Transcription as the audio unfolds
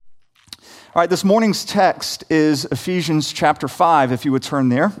All right, this morning's text is Ephesians chapter 5, if you would turn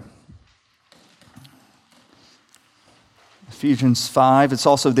there. Ephesians 5, it's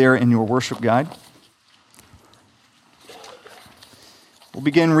also there in your worship guide. We'll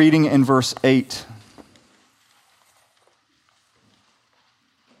begin reading in verse 8.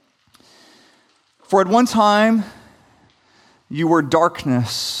 For at one time you were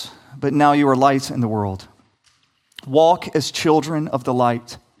darkness, but now you are light in the world. Walk as children of the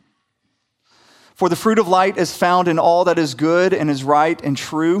light. For the fruit of light is found in all that is good and is right and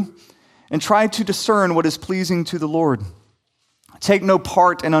true, and try to discern what is pleasing to the Lord. Take no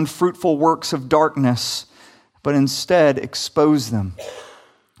part in unfruitful works of darkness, but instead expose them.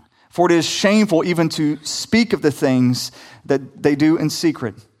 For it is shameful even to speak of the things that they do in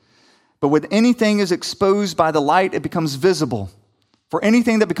secret. But when anything is exposed by the light, it becomes visible. For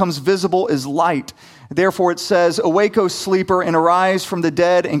anything that becomes visible is light. Therefore it says, "Awake, O sleeper, and arise from the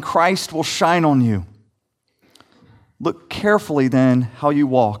dead, and Christ will shine on you." Look carefully then how you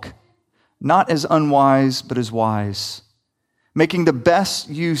walk, not as unwise, but as wise, making the best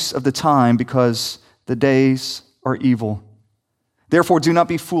use of the time, because the days are evil. Therefore do not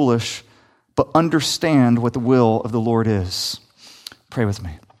be foolish, but understand what the will of the Lord is. Pray with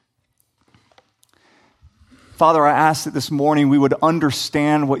me. Father, I ask that this morning we would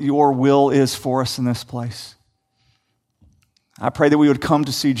understand what your will is for us in this place. I pray that we would come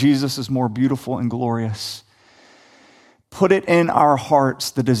to see Jesus as more beautiful and glorious. Put it in our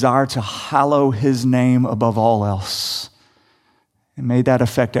hearts the desire to hallow his name above all else. And may that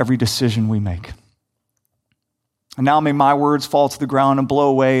affect every decision we make. And now may my words fall to the ground and blow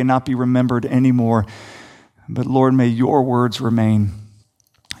away and not be remembered anymore. But Lord, may your words remain,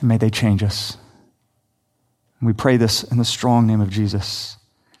 and may they change us. And we pray this in the strong name of Jesus.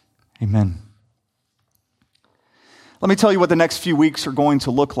 Amen. Let me tell you what the next few weeks are going to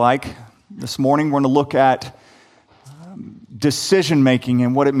look like. This morning, we're going to look at decision-making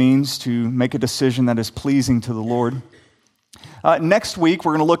and what it means to make a decision that is pleasing to the Lord. Next week,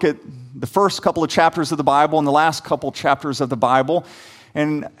 we're going to look at the first couple of chapters of the Bible and the last couple chapters of the Bible,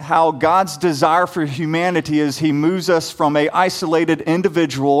 and how God's desire for humanity is he moves us from an isolated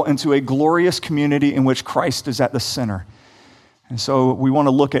individual into a glorious community in which Christ is at the center. And so we want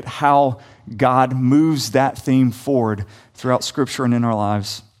to look at how God moves that theme forward throughout Scripture and in our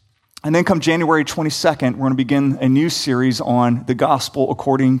lives. And then come January 22nd, we're going to begin a new series on the gospel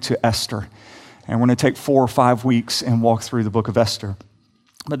according to Esther. And we're going to take 4 or 5 weeks and walk through the book of Esther.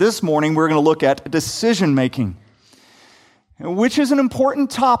 But this morning, we're going to look at decision-making, which is an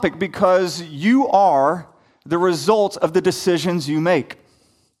important topic because you are the result of the decisions you make.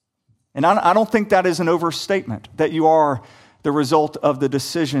 And I don't think that is an overstatement, that you are the result of the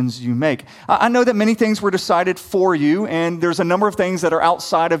decisions you make. I know that many things were decided for you, and there's a number of things that are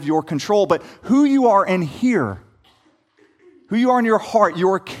outside of your control, but who you are in here, who you are in your heart,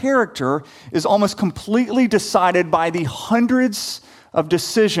 your character is almost completely decided by the hundreds of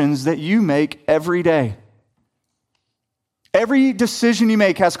decisions that you make every day. Every decision you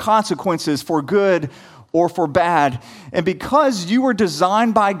make has consequences for good or for bad. And because you were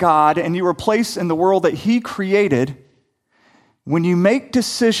designed by God and you were placed in the world that he created, when you make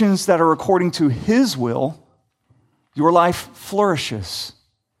decisions that are according to his will, your life flourishes.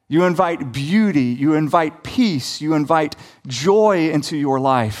 You invite beauty, you invite peace, you invite joy into your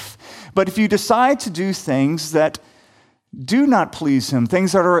life. But if you decide to do things that do not please him,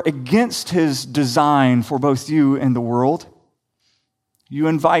 things that are against his design for both you and the world, you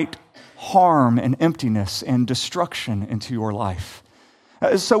invite harm and emptiness and destruction into your life.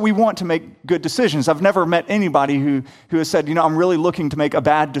 So we want to make good decisions. I've never met anybody who has said, I'm really looking to make a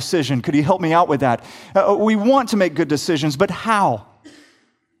bad decision. Could you help me out with that? We want to make good decisions, but how?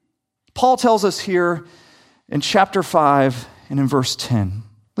 Paul tells us here in chapter 5 and in verse 10.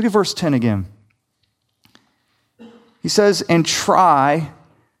 Look at verse 10 again. He says, "And try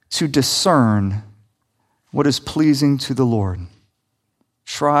to discern what is pleasing to the Lord."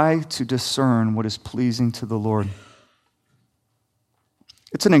 Try to discern what is pleasing to the Lord.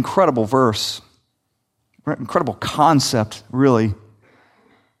 It's an incredible verse, incredible concept, really,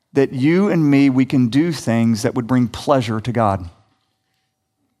 that you and me, we can do things that would bring pleasure to God.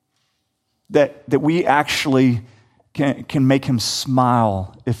 That we actually can make him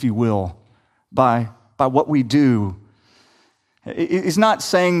smile, if you will, by what we do. He's not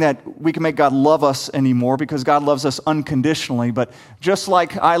saying that we can make God love us anymore, because God loves us unconditionally. But just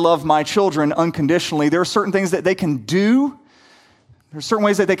like I love my children unconditionally, there are certain things that they can do. There are certain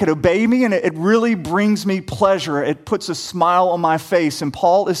ways that they can obey me, and it really brings me pleasure. It puts a smile on my face. And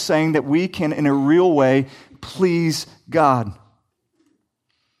Paul is saying that we can, in a real way, please God.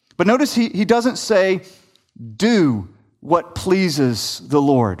 But notice he doesn't say, do what pleases the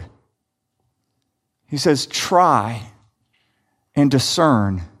Lord. He says, try and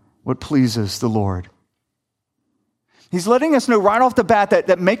discern what pleases the Lord. He's letting us know right off the bat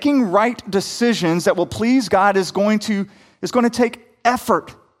that making right decisions that will please God is going to take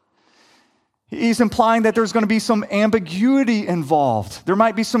effort. He's implying that there's going to be some ambiguity involved. There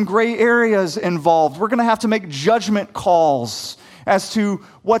might be some gray areas involved. We're going to have to make judgment calls as to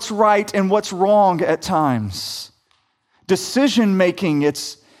what's right and what's wrong at times. Decision making,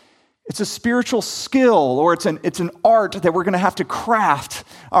 it's a spiritual skill, or it's an art that we're going to have to craft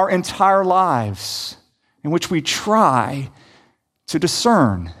our entire lives, in which we try to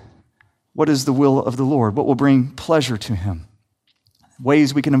discern what is the will of the Lord, what will bring pleasure to Him,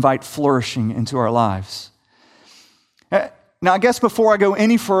 ways we can invite flourishing into our lives. Now, I guess before I go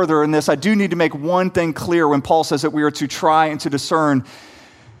any further in this, I do need to make one thing clear when Paul says that we are to try and to discern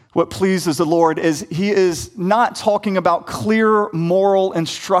what pleases the Lord. Is he is not talking about clear moral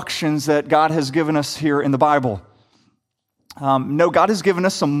instructions that God has given us here in the Bible. No, God has given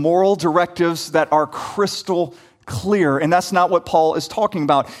us some moral directives that are crystal clear, and that's not what Paul is talking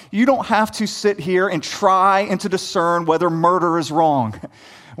about. You don't have to sit here and try and to discern whether murder is wrong,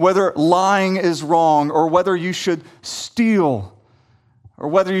 whether lying is wrong, or whether you should steal, or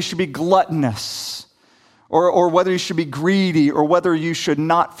whether you should be gluttonous, or whether you should be greedy, or whether you should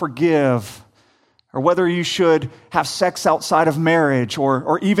not forgive, or whether you should have sex outside of marriage,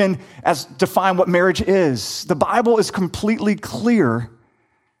 or even as define what marriage is. The Bible is completely clear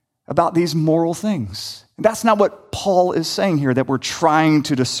about these moral things. And that's not what Paul is saying here, that we're trying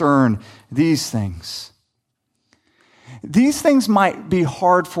to discern these things. These things might be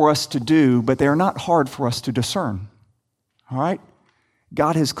hard for us to do, but they're not hard for us to discern. All right?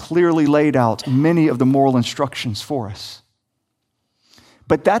 God has clearly laid out many of the moral instructions for us.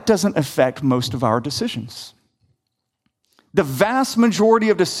 But that doesn't affect most of our decisions. The vast majority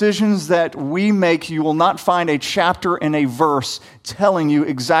of decisions that we make, you will not find a chapter and a verse telling you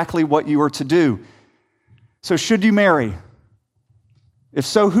exactly what you are to do. So should you marry? If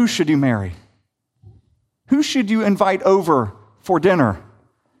so, who should you marry? Who should you invite over for dinner?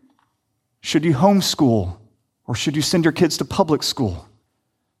 Should you homeschool, or should you send your kids to public school?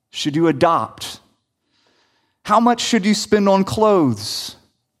 Should you adopt? How much should you spend on clothes?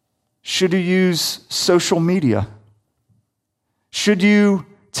 Should you use social media? Should you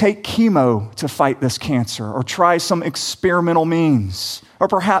take chemo to fight this cancer, or try some experimental means, or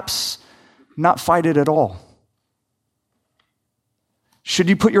perhaps not fight it at all? Should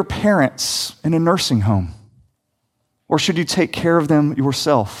you put your parents in a nursing home, or should you take care of them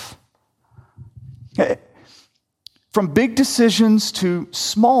yourself? From big decisions to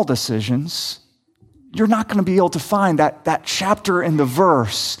small decisions, you're not going to be able to find that chapter in the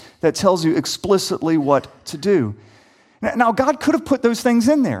verse that tells you explicitly what to do. Now, God could have put those things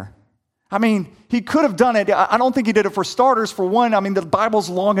in there. I mean, He could have done it. I don't think He did it for starters. For one, I mean, the Bible's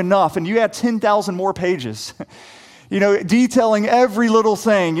long enough, and you had 10,000 more pages, detailing every little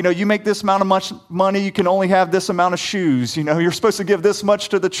thing. You make this amount of money, you can only have this amount of shoes. You're supposed to give this much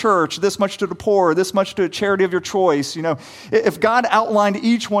to the church, this much to the poor, this much to a charity of your choice. If God outlined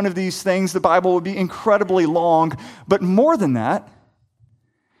each one of these things, the Bible would be incredibly long. But more than that,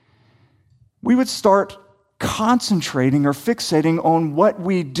 we would start concentrating or fixating on what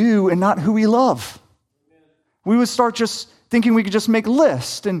we do and not who we love. We would start just thinking we could just make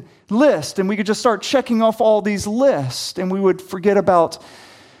list, and we could just start checking off all these lists, and we would forget about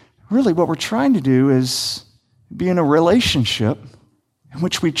really what we're trying to do is be in a relationship in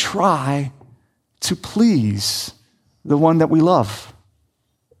which we try to please the one that we love.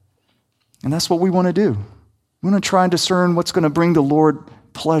 And that's what we want to do. We want to try and discern what's going to bring the Lord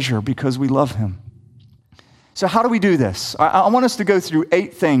pleasure because we love Him. So how do we do this? I want us to go through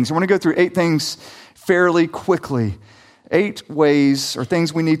 8 things. I want to go through 8 things fairly quickly. 8 ways or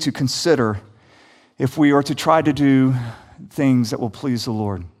things we need to consider if we are to try to do things that will please the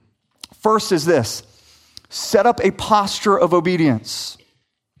Lord. First is this: set up a posture of obedience.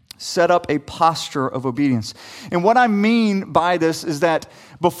 Set up a posture of obedience. And what I mean by this is that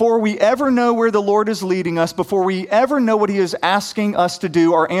before we ever know where the Lord is leading us, before we ever know what He is asking us to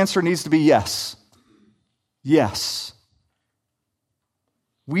do, our answer needs to be yes. Yes.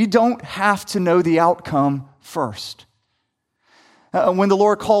 We don't have to know the outcome first. When the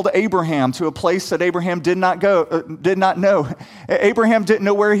Lord called Abraham to a place that Abraham did not know. Abraham didn't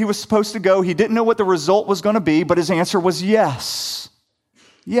know where he was supposed to go. He didn't know what the result was going to be, but his answer was yes.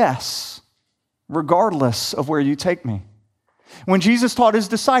 Yes, regardless of where you take me. When Jesus taught His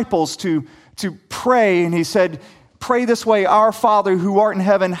disciples to pray, and He said, pray this way: Our Father who art in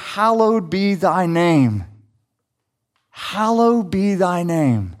heaven, hallowed be thy name. Hallowed be thy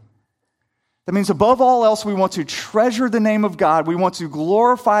name. That means above all else, we want to treasure the name of God. We want to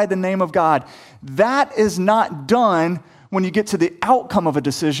glorify the name of God. That is not done when you get to the outcome of a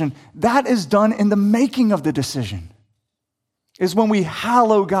decision. That is done in the making of the decision. Is when we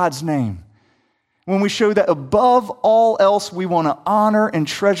hallow God's name. When we show that above all else, we want to honor and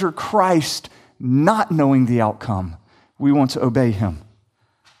treasure Christ, not knowing the outcome. We want to obey him.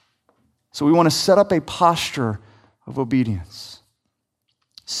 So we want to set up a posture of obedience.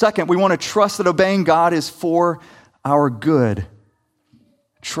 Second, we want to trust that obeying God is for our good.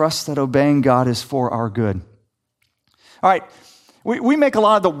 Trust that obeying God is for our good. All right, we make a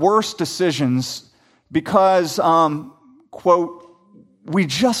lot of the worst decisions because, quote, we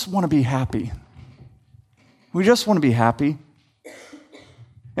just want to be happy. We just want to be happy.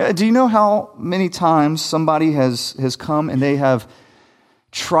 Do you know how many times somebody has come and they have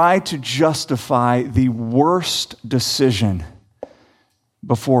tried to justify the worst decision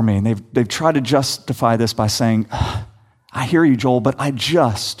before me? And they've tried to justify this by saying, I hear you, Joel, but I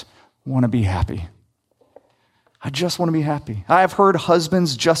just want to be happy. I just want to be happy. I have heard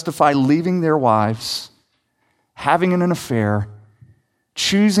husbands justify leaving their wives, having an affair,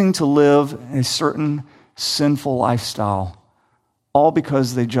 choosing to live a certain sinful lifestyle, all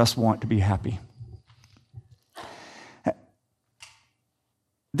because they just want to be happy.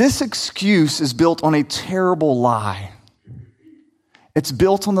 This excuse is built on a terrible lie. It's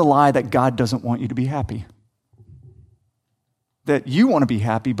built on the lie that God doesn't want you to be happy. That you want to be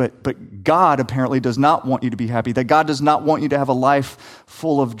happy, but God apparently does not want you to be happy. That God does not want you to have a life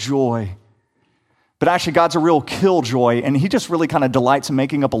full of joy. But actually, God's a real killjoy, and he just really kind of delights in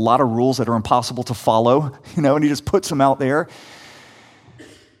making up a lot of rules that are impossible to follow, and he just puts them out there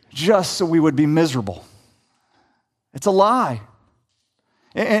just so we would be miserable. It's a lie.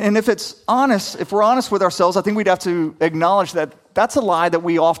 And if we're honest with ourselves, I think we'd have to acknowledge that that's a lie that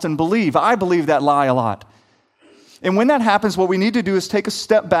we often believe. I believe that lie a lot. And when that happens, what we need to do is take a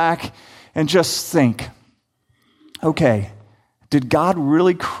step back and just think, okay, did God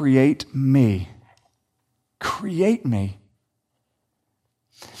really create me? Create me.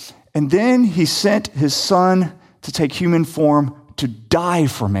 And then he sent his son to take human form to die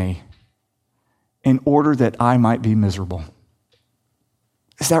for me in order that I might be miserable.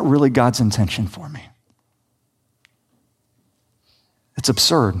 Is that really God's intention for me? It's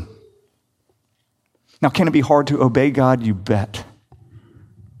absurd. Now, can it be hard to obey God? You bet.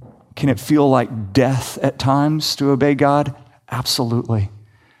 Can it feel like death at times to obey God? Absolutely.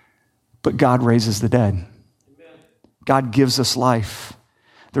 But God raises the dead. God gives us life.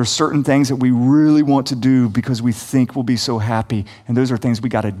 There are certain things that we really want to do because we think we'll be so happy, and those are things we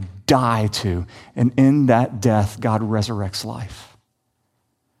got to die to. And in that death, God resurrects life.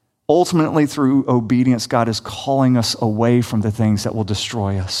 Ultimately, through obedience, God is calling us away from the things that will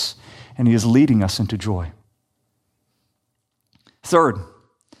destroy us, and he is leading us into joy. Third,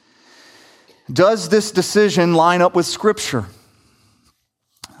 does this decision line up with Scripture?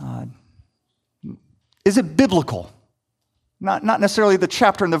 Is it biblical? Not necessarily the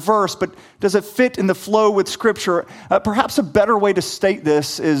chapter and the verse, but does it fit in the flow with Scripture? Perhaps a better way to state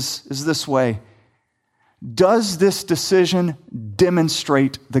this is this way. Does this decision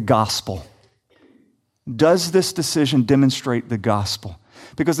demonstrate the gospel? Does this decision demonstrate the gospel?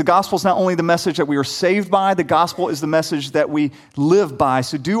 Because the gospel is not only the message that we are saved by, the gospel is the message that we live by.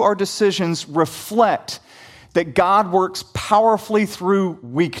 So do our decisions reflect that God works powerfully through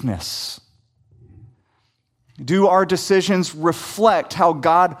weakness? Do our decisions reflect how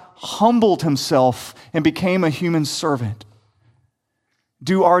God humbled himself and became a human servant?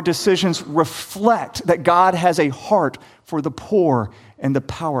 Do our decisions reflect that God has a heart for the poor and the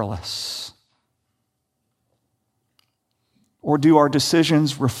powerless? Or do our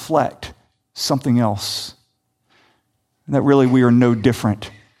decisions reflect something else? That really we are no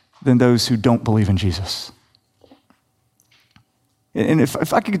different than those who don't believe in Jesus. And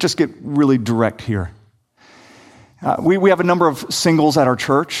if I could just get really direct here. We have a number of singles at our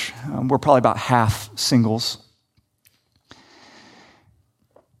church. We're probably about half singles.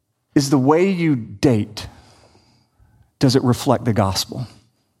 Is the way you date, does it reflect the gospel?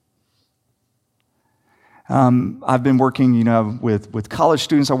 I've been working, with college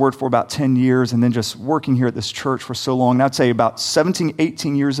students. I worked for about 10 years, and then just working here at this church for so long. And I'd say about 17,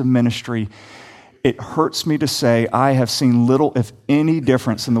 18 years of ministry. It hurts me to say I have seen little, if any,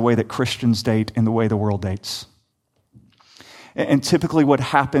 difference in the way that Christians date and the way the world dates. And typically what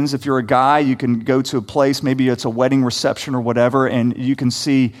happens, if you're a guy, you can go to a place, maybe it's a wedding reception or whatever, and you can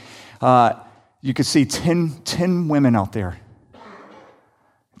see you could see 10 women out there.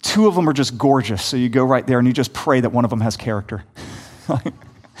 2 of them are just gorgeous, so you go right there and you just pray that one of them has character.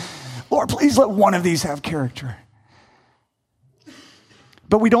 Lord, please let one of these have character.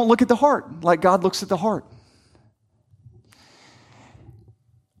 But we don't look at the heart like God looks at the heart.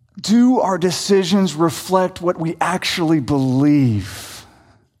 Do our decisions reflect what we actually believe?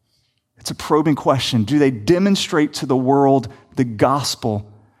 It's a probing question. Do they demonstrate to the world the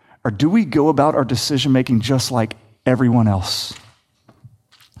gospel, or do we go about our decision making just like everyone else?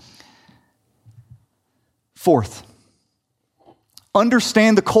 Fourth,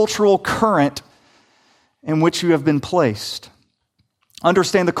 understand the cultural current in which you have been placed.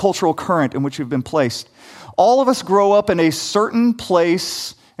 Understand the cultural current in which you've been placed. All of us grow up in a certain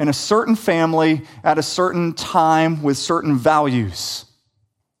place, in a certain family, at a certain time with certain values.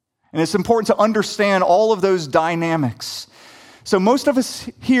 And it's important to understand all of those dynamics. So most of us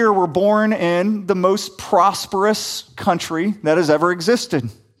here were born in the most prosperous country that has ever existed.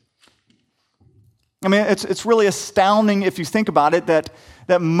 I mean, it's really astounding if you think about it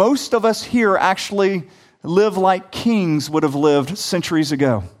that most of us here actually live like kings would have lived centuries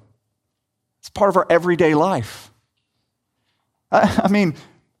ago. It's part of our everyday life. I mean,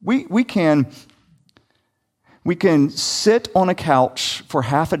 we can sit on a couch for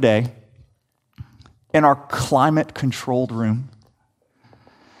half a day in our climate-controlled room,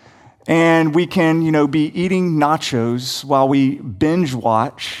 and we can, be eating nachos while we binge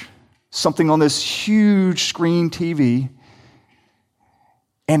watch something on this huge screen TV,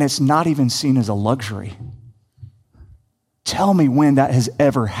 and it's not even seen as a luxury. Tell me when that has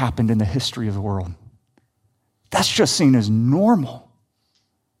ever happened in the history of the world. That's just seen as normal.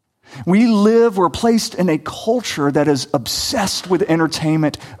 We're placed in a culture that is obsessed with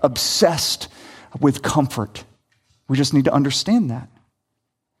entertainment, obsessed with comfort. We just need to understand that.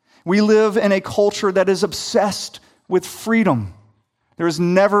 We live in a culture that is obsessed with freedom. There has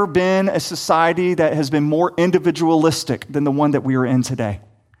never been a society that has been more individualistic than the one that we are in today.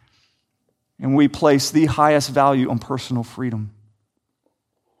 And we place the highest value on personal freedom.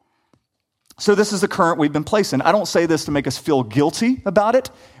 So this is the current we've been placed in. I don't say this to make us feel guilty about it.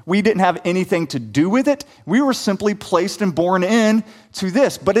 We didn't have anything to do with it. We were simply placed and born in to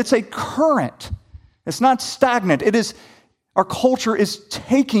this. But it's a current. It's not stagnant. Our culture is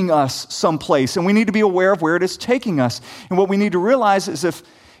taking us someplace, and we need to be aware of where it is taking us. And what we need to realize is if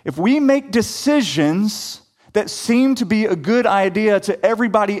we make decisions that seem to be a good idea to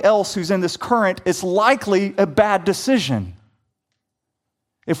everybody else who's in this current, it's likely a bad decision.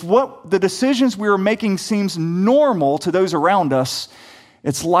 If what the decisions we are making seems normal to those around us,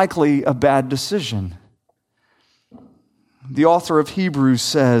 it's likely a bad decision. The author of Hebrews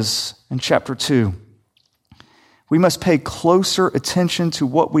says in chapter 2, we must pay closer attention to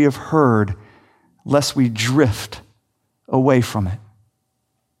what we have heard, lest we drift away from it.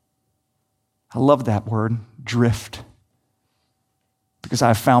 I love that word, drift, because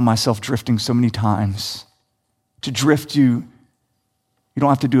I've found myself drifting so many times. To drift, you don't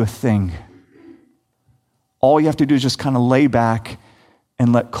have to do a thing. All you have to do is just kind of lay back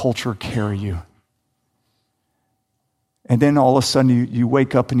and let culture carry you. And then all of a sudden you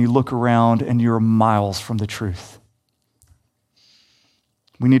wake up and you look around and you're miles from the truth.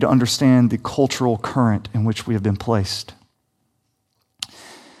 We need to understand the cultural current in which we have been placed.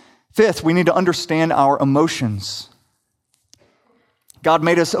 Fifth, we need to understand our emotions. God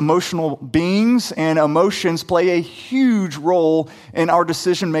made us emotional beings, and emotions play a huge role in our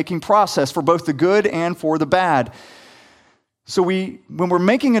decision-making process for both the good and for the bad. So when we're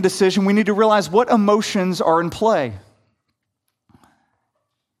making a decision, we need to realize what emotions are in play.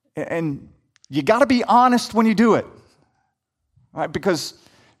 And you got to be honest when you do it, right? Because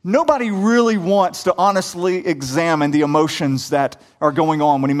nobody really wants to honestly examine the emotions that are going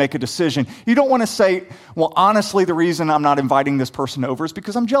on when you make a decision. You don't want to say, well, honestly, the reason I'm not inviting this person over is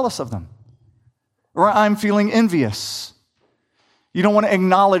because I'm jealous of them, or I'm feeling envious. You don't want to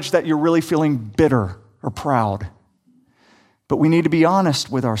acknowledge that you're really feeling bitter or proud. But we need to be honest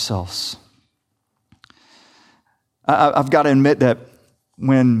with ourselves. I've got to admit that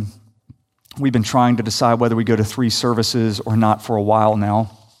when we've been trying to decide whether we go to 3 services or not for a while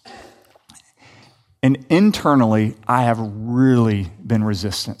now, and internally, I have really been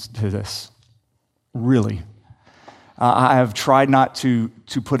resistant to this. Really. I have tried not to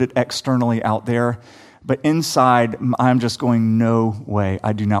put it externally out there, but inside, I'm just going, no way,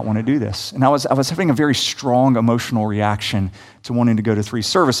 I do not want to do this. And I was having a very strong emotional reaction to wanting to go to 3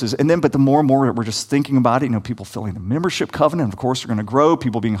 services. But the more and more that we're just thinking about it, people filling the membership covenant, of course, are going to grow,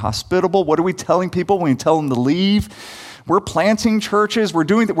 people being hospitable. What are we telling people when we tell them to leave? We're planting churches, we're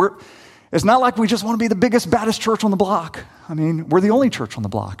doing that. It's not like we just want to be the biggest, baddest church on the block. I mean, we're the only church on the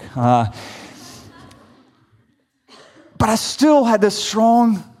block. But I still had this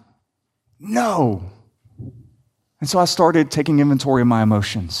strong no. And so I started taking inventory of my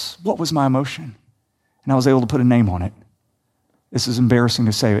emotions. What was my emotion? And I was able to put a name on it. This is embarrassing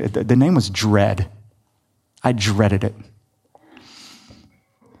to say. The name was dread. I dreaded it.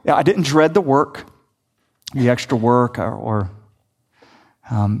 Yeah, I didn't dread the work, the extra work, or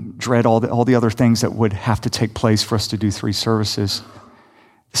dread all the other things that would have to take place for us to do 3 services.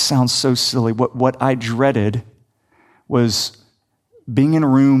 This sounds so silly. What I dreaded was being in a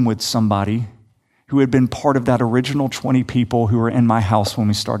room with somebody who had been part of that original 20 people who were in my house when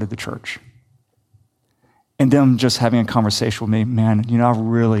we started the church. And them just having a conversation with me, man,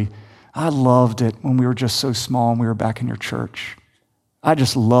 I loved it when we were just so small and we were back in your church. I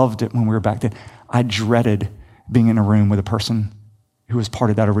just loved it when we were back then. I dreaded being in a room with a person who was part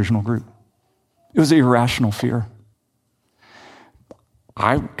of that original group. It was an irrational fear.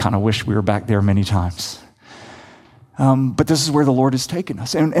 I kind of wish we were back there many times. But this is where the Lord has taken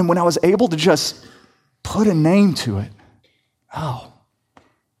us. And when I was able to just put a name to it, oh,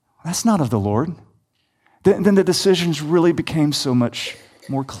 that's not of the Lord, then the decisions really became so much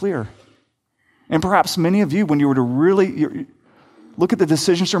more clear. And perhaps many of you, when you were to really look at the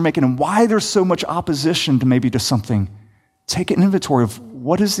decisions you're making and why there's so much opposition to something, take an inventory of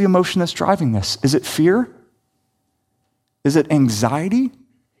what is the emotion that's driving this. Is it fear? Is it anxiety?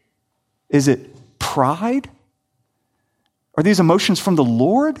 Is it pride? Are these emotions from the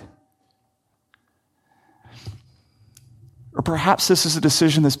Lord? Or perhaps this is a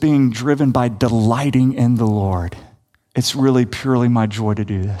decision that's being driven by delighting in the Lord. It's really purely my joy to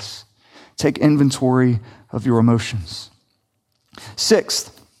do this. Take inventory of your emotions.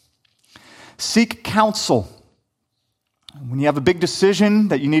 6th, seek counsel. When you have a big decision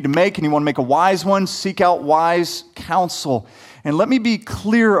that you need to make and you want to make a wise one, seek out wise counsel. And let me be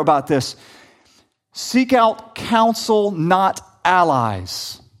clear about this. Seek out counsel, not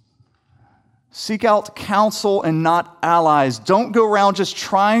allies. Seek out counsel and not allies. Don't go around just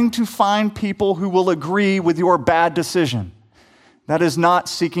trying to find people who will agree with your bad decision. That is not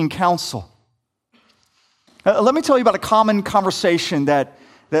seeking counsel. Let me tell you about a common conversation that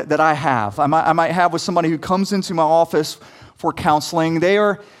I have. I might have with somebody who comes into my office for counseling.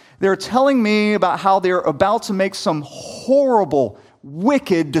 They're telling me about how they're about to make some horrible,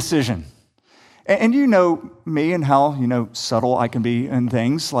 wicked decision. And you know me and how, subtle I can be in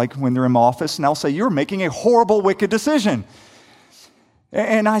things, like when they're in my office, and I'll say, you're making a horrible, wicked decision.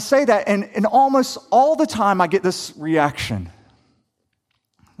 And I say that, and almost all the time I get this reaction.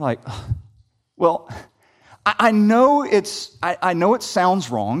 Like, well, I know it sounds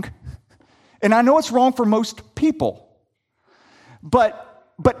wrong, and I know it's wrong for most people. But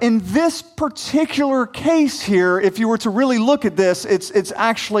in this particular case here, if you were to really look at this, it's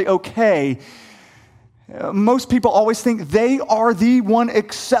actually okay. Most people always think they are the one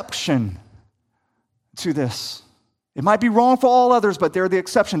exception to this. It might be wrong for all others, but they're the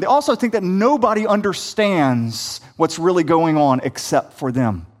exception. They also think that nobody understands what's really going on except for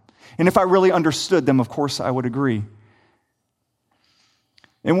them. And if I really understood them, of course, I would agree.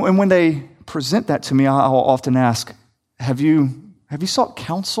 And when they present that to me, I'll often ask, have you sought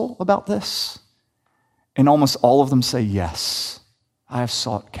counsel about this? And almost all of them say, yes, I have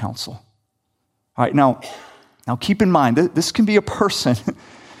sought counsel. All right, now keep in mind, this can be a person.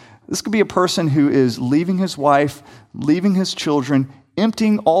 This could be a person who is leaving his wife, leaving his children,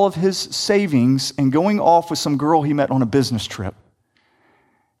 emptying all of his savings, and going off with some girl he met on a business trip.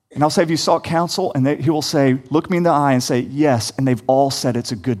 And I'll say, have you sought counsel? And he will say, look me in the eye and say, yes. And they've all said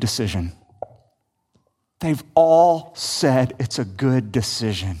it's a good decision. They've all said it's a good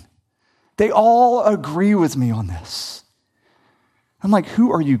decision. They all agree with me on this. I'm like,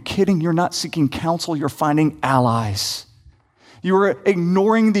 who are you kidding? You're not seeking counsel. You're finding allies. You are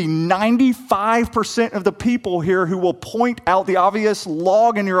ignoring the 95% of the people here who will point out the obvious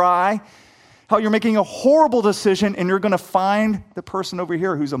log in your eye, how you're making a horrible decision, and you're going to find the person over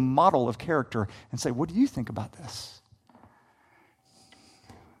here who's a model of character and say, what do you think about this?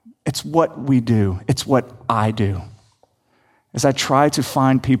 It's what we do. It's what I do. As I try to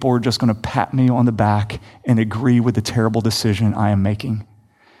find people who are just going to pat me on the back and agree with the terrible decision I am making.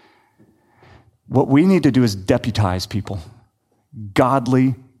 What we need to do is deputize people,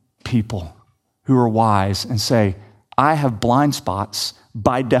 godly people who are wise, and say, I have blind spots.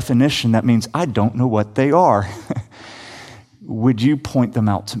 By definition, that means I don't know what they are. Would you point them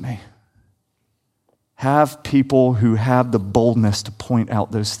out to me? Have people who have the boldness to point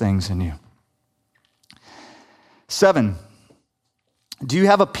out those things in you. 7, Do you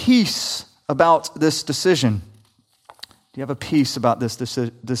have a peace about this decision? Do you have a peace about this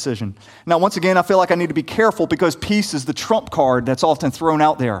decision? Now, once again, I feel like I need to be careful because peace is the trump card that's often thrown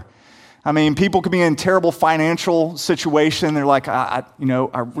out there. I mean, people could be in a terrible financial situation. They're like, I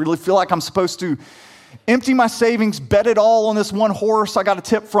really feel like I'm supposed to empty my savings, bet it all on this one horse I got a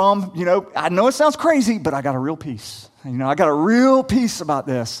tip from. I know it sounds crazy, but I got a real peace. I got a real peace about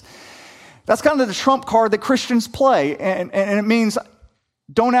this. That's kind of the trump card that Christians play, and it means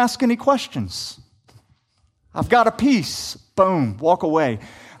don't ask any questions. I've got a peace. Boom, walk away.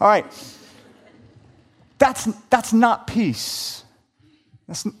 All right. That's not peace.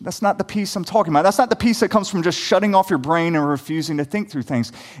 That's not the peace I'm talking about. That's not the peace that comes from just shutting off your brain and refusing to think through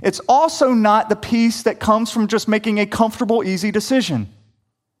things. It's also not the peace that comes from just making a comfortable, easy decision.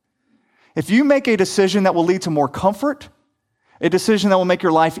 If you make a decision that will lead to more comfort, a decision that will make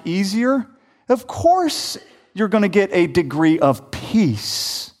your life easier, of course you're going to get a degree of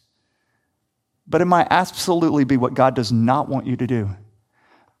peace. But it might absolutely be what God does not want you to do.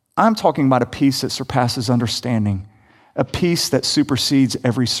 I'm talking about a peace that surpasses understanding, a peace that supersedes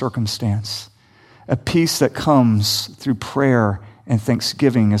every circumstance, a peace that comes through prayer and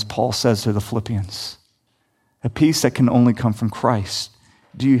thanksgiving, as Paul says to the Philippians, a peace that can only come from Christ.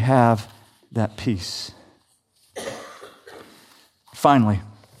 Do you have that peace? Finally,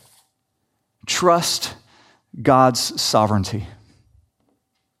 trust God's sovereignty.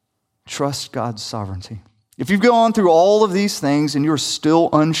 Trust God's sovereignty. If you've gone through all of these things and you're still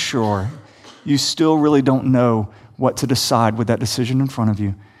unsure, you still really don't know what to decide with that decision in front of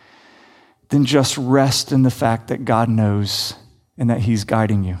you, then just rest in the fact that God knows and that He's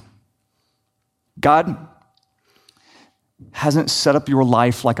guiding you. God hasn't set up your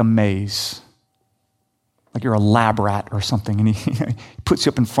life like a maze, like you're a lab rat or something, and He puts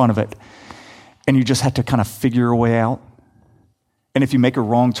you up in front of it, and you just have to kind of figure your way out. And if you make a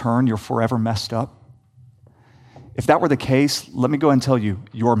wrong turn, you're forever messed up. If that were the case, let me go and tell you,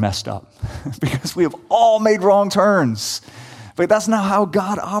 you're messed up because we have all made wrong turns. But that's not how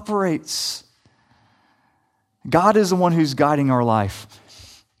God operates. God is the one who's guiding our life.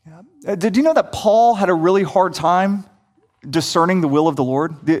 Did you know that Paul had a really hard time discerning the will of the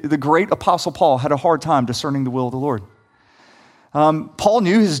Lord? The great apostle Paul had a hard time discerning the will of the Lord. Paul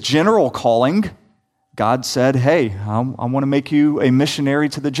knew his general calling. God said, hey, I want to make you a missionary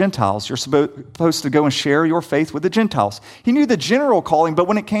to the Gentiles. You're supposed to go and share your faith with the Gentiles. He knew the general calling, but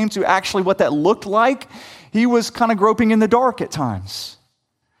when it came to actually what that looked like, he was kind of groping in the dark at times.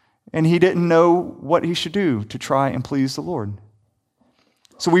 And he didn't know what he should do to try and please the Lord.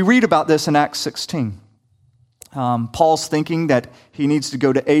 So we read about this in Acts 16. Paul's thinking that he needs to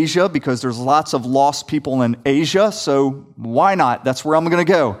go to Asia because there's lots of lost people in Asia, so why not? That's where I'm going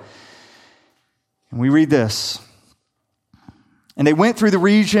to go. And we read this. And they went through the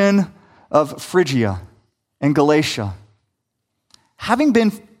region of Phrygia and Galatia, having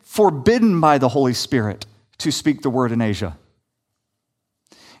been forbidden by the Holy Spirit to speak the word in Asia.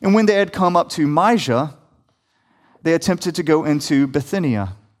 And when they had come up to Mysia, they attempted to go into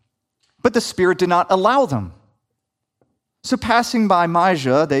Bithynia, but the Spirit did not allow them. So passing by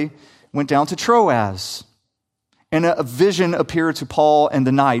Mysia, they went down to Troas. And a vision appeared to Paul in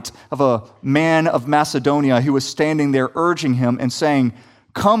the night of a man of Macedonia who was standing there urging him and saying,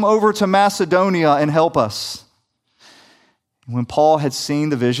 come over to Macedonia and help us. When Paul had seen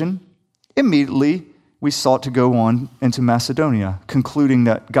the vision, immediately we sought to go on into Macedonia, concluding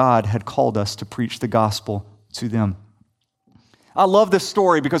that God had called us to preach the gospel to them. I love this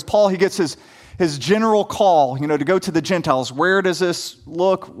story because Paul, he gets his general call, to go to the Gentiles. Where does this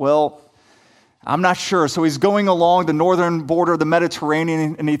look? Well, I'm not sure. So he's going along the northern border of the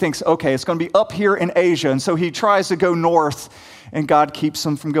Mediterranean, and he thinks, okay, it's going to be up here in Asia. And so he tries to go north, and God keeps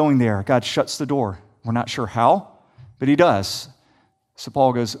him from going there. God shuts the door. We're not sure how, but He does. So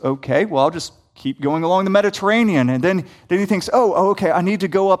Paul goes, okay, well, I'll just keep going along the Mediterranean. And then he thinks, okay, I need to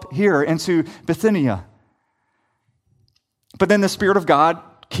go up here into Bithynia. But then the Spirit of God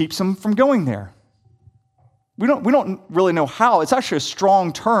keeps him from going there. We don't really know how. It's actually a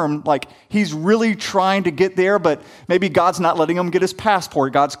strong term, like he's really trying to get there, but maybe God's not letting him get his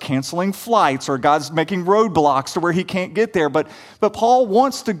passport. God's canceling flights, or God's making roadblocks to where he can't get there. But Paul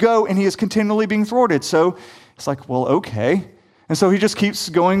wants to go, and he is continually being thwarted. So it's like, well, okay. And so he just keeps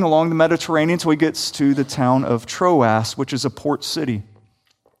going along the Mediterranean until he gets to the town of Troas, which is a port city.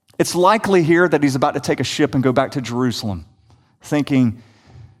 It's likely here that he's about to take a ship and go back to Jerusalem, thinking,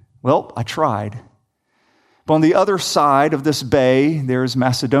 well, I tried. But on the other side of this bay, there's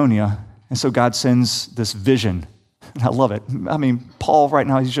Macedonia. And so God sends this vision. And I love it. I mean, Paul right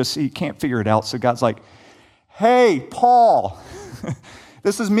now, he can't figure it out. So God's like, hey, Paul,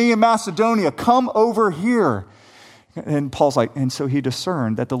 This is me in Macedonia. Come over here. And Paul's like, and so he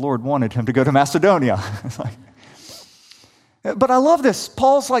discerned that the Lord wanted him to go to Macedonia. It's like, but I love this.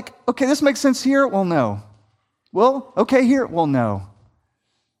 Paul's like, okay, this makes sense here. Well, no. Well, okay, here. Well, no.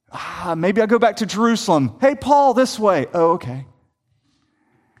 Maybe I go back to Jerusalem. Hey, Paul, this way. Oh, okay.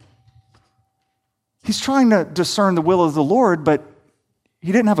 He's trying to discern the will of the Lord, but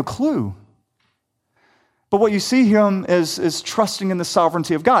he didn't have a clue. But what you see him is trusting in the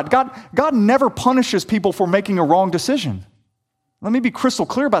sovereignty of God. God never punishes people for making a wrong decision. Let me be crystal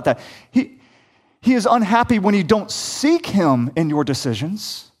clear about that. He is unhappy when you don't seek him in your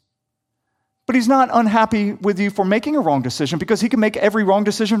decisions, but he's not unhappy with you for making a wrong decision because he can make every wrong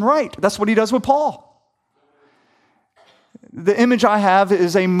decision right. That's what he does with Paul. The image I have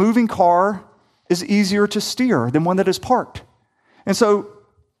is a moving car is easier to steer than one that is parked. And so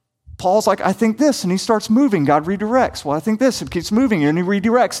Paul's like, I think this, and he starts moving. God redirects. Well, I think this. It keeps moving, and he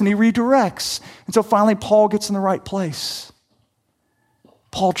redirects, and he redirects. And so finally, Paul gets in the right place.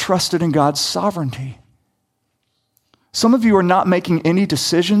 Paul trusted in God's sovereignty. Some of you are not making any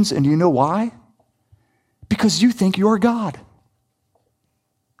decisions, and you know why? Because you think you're God.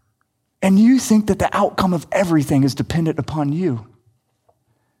 And you think that the outcome of everything is dependent upon you.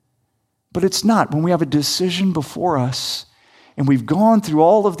 But it's not. When we have a decision before us, and we've gone through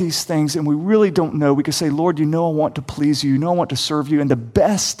all of these things and we really don't know, we can say, Lord, you know I want to please you. You know I want to serve you. And the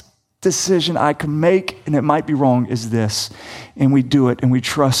best decision I can make, and it might be wrong, is this. And we do it, and we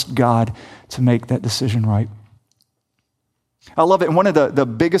trust God to make that decision right. I love it. And one of the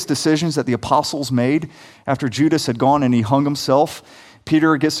biggest decisions that the apostles made after Judas had gone and he hung himself,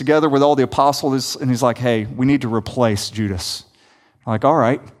 Peter gets together with all the apostles and he's like, hey, we need to replace Judas. I'm like, all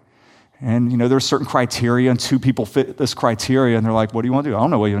right. And, there's certain criteria, and two people fit this criteria, and they're like, what do you want to do? I don't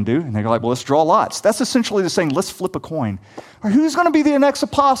know what you want to do. And they're like, well, let's draw lots. That's essentially the saying, let's flip a coin. Or who's going to be the next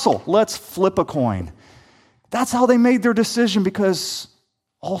apostle? Let's flip a coin. That's how they made their decision because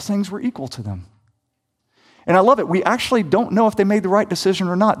all things were equal to them. And I love it. We actually don't know if they made the right decision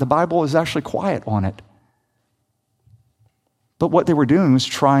or not. The Bible is actually quiet on it. But what they were doing was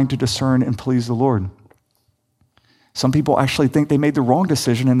trying to discern and please the Lord. Some people actually think they made the wrong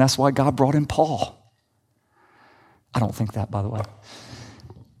decision, and that's why God brought in Paul. I don't think that, by the way.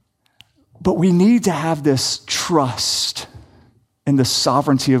 But we need to have this trust in the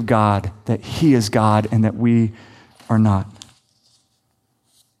sovereignty of God, that he is God and that we are not.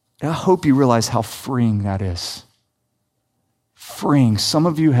 And I hope you realize how freeing that is. Freeing. Some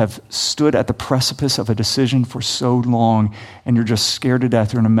of you have stood at the precipice of a decision for so long, and you're just scared to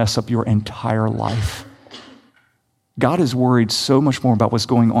death you're going to mess up your entire life. God is worried so much more about what's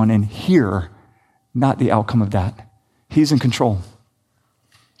going on in here, not the outcome of that. He's in control.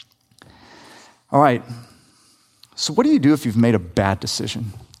 All right. So what do you do if you've made a bad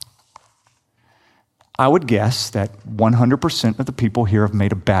decision? I would guess that 100% of the people here have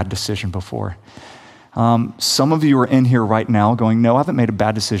made a bad decision before. Some of you are in here right now going, no, I haven't made a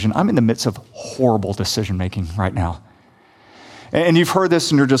bad decision. I'm in the midst of horrible decision-making right now. And you've heard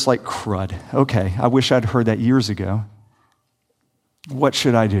this and you're just like, crud. Okay, I wish I'd heard that years ago. What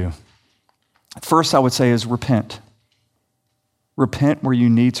should I do? First, I would say is repent. Repent where you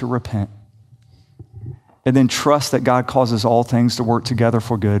need to repent. And then trust that God causes all things to work together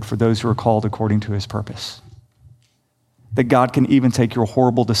for good for those who are called according to his purpose. That God can even take your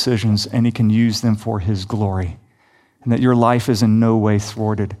horrible decisions and he can use them for his glory. And that your life is in no way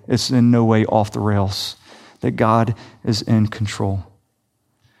thwarted. It's in no way off the rails. That God is in control.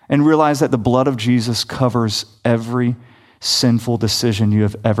 And realize that the blood of Jesus covers every sinful decision you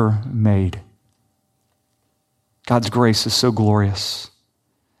have ever made. God's grace is so glorious.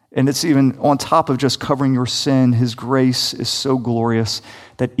 And it's even on top of just covering your sin, his grace is so glorious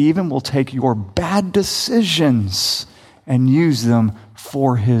that even will take your bad decisions and use them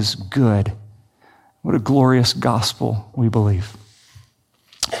for his good. What a glorious gospel we believe.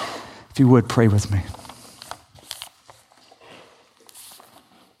 If you would, pray with me.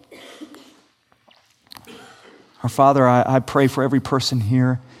 Our Father, I pray for every person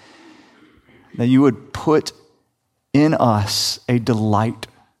here that you would put in us a delight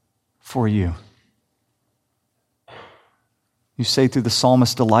for you. You say through the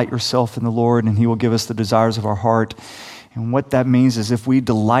psalmist, delight yourself in the Lord and he will give us the desires of our heart. And what that means is if we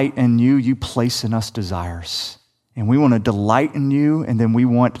delight in you, you place in us desires. And we want to delight in you, and then we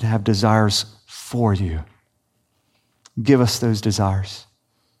want to have desires for you. Give us those desires.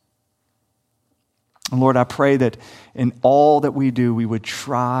 And Lord, I pray that in all that we do, we would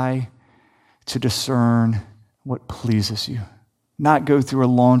try to discern what pleases you. Not go through a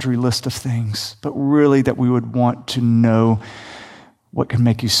laundry list of things, but really that we would want to know what can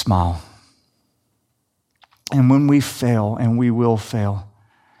make you smile. And when we fail, and we will fail,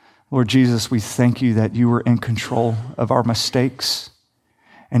 Lord Jesus, we thank you that you are in control of our mistakes.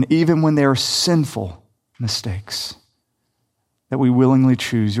 And even when they are sinful mistakes that we willingly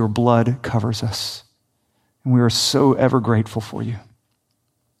choose, your blood covers us. And we are so ever grateful for you.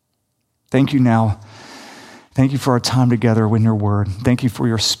 Thank you now. Thank you for our time together in your word. Thank you for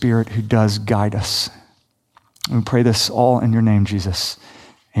your Spirit who does guide us. And we pray this all in your name, Jesus.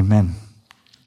 Amen.